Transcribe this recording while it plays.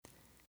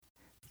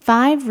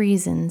5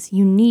 reasons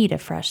you need a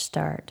fresh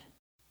start.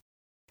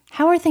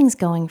 How are things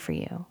going for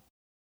you?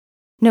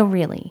 No,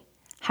 really,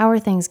 how are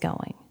things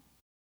going?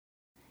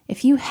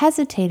 If you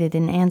hesitated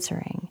in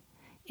answering,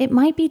 it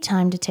might be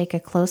time to take a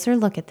closer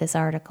look at this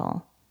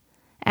article.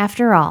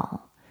 After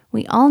all,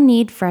 we all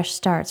need fresh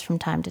starts from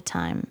time to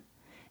time,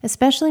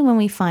 especially when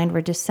we find we're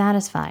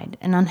dissatisfied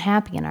and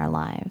unhappy in our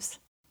lives.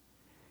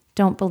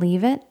 Don't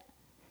believe it?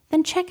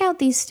 Then check out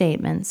these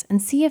statements and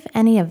see if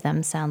any of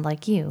them sound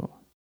like you.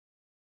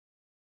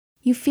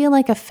 You feel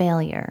like a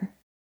failure.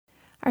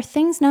 Are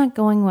things not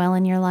going well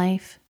in your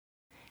life?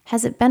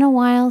 Has it been a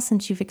while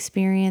since you've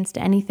experienced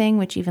anything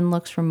which even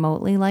looks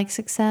remotely like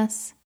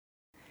success?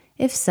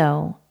 If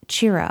so,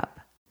 cheer up.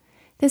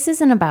 This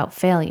isn't about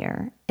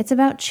failure. It's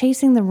about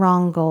chasing the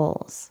wrong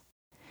goals.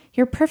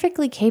 You're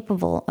perfectly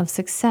capable of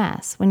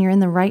success when you're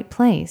in the right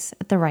place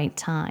at the right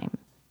time.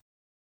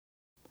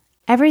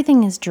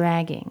 Everything is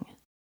dragging.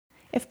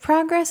 If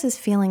progress is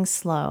feeling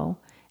slow,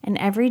 and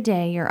every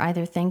day you're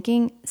either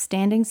thinking,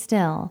 standing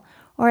still,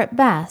 or at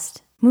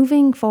best,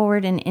 moving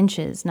forward in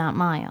inches, not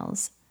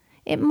miles,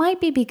 it might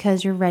be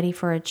because you're ready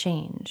for a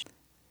change.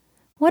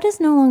 What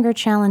is no longer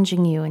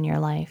challenging you in your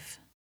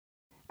life?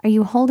 Are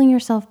you holding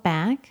yourself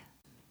back?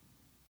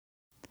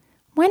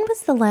 When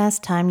was the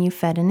last time you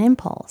fed an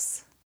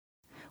impulse?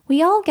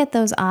 We all get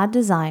those odd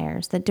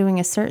desires that doing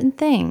a certain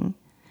thing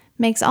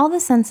makes all the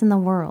sense in the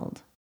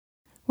world.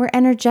 We're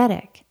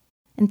energetic,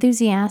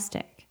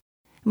 enthusiastic,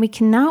 and we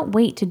cannot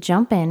wait to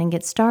jump in and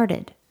get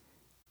started.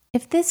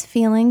 If this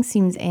feeling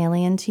seems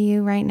alien to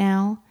you right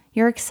now,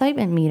 your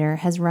excitement meter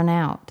has run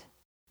out.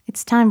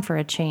 It's time for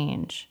a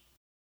change.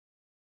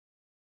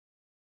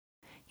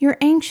 You're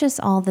anxious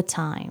all the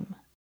time.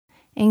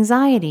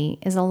 Anxiety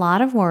is a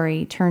lot of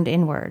worry turned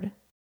inward.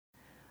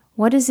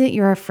 What is it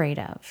you're afraid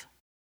of?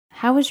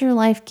 How is your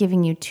life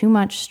giving you too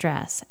much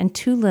stress and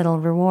too little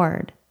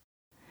reward?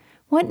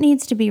 What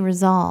needs to be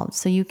resolved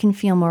so you can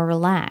feel more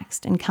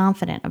relaxed and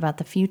confident about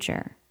the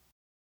future?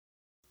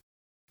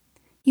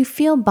 You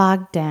feel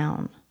bogged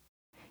down.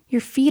 Your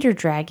feet are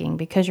dragging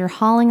because you're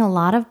hauling a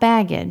lot of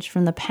baggage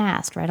from the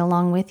past right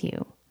along with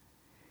you.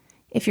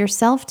 If your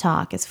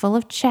self-talk is full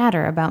of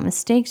chatter about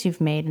mistakes you've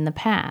made in the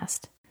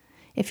past,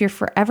 if you're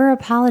forever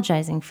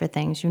apologizing for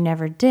things you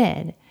never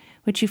did,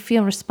 which you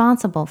feel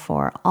responsible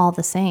for all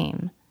the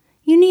same,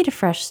 you need a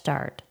fresh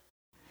start,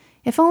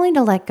 if only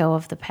to let go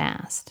of the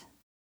past.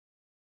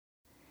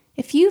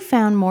 If you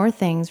found more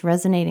things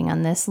resonating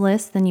on this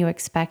list than you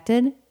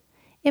expected,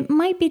 it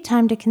might be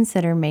time to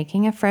consider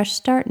making a fresh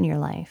start in your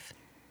life.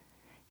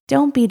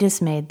 Don't be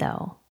dismayed,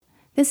 though.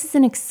 This is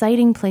an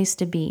exciting place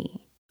to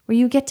be, where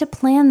you get to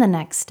plan the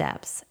next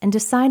steps and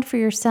decide for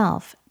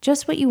yourself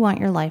just what you want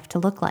your life to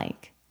look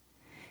like.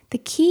 The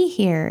key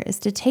here is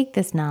to take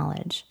this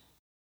knowledge,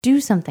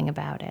 do something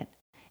about it,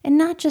 and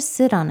not just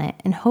sit on it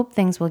and hope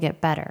things will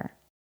get better.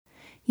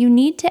 You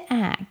need to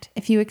act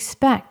if you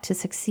expect to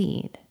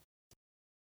succeed.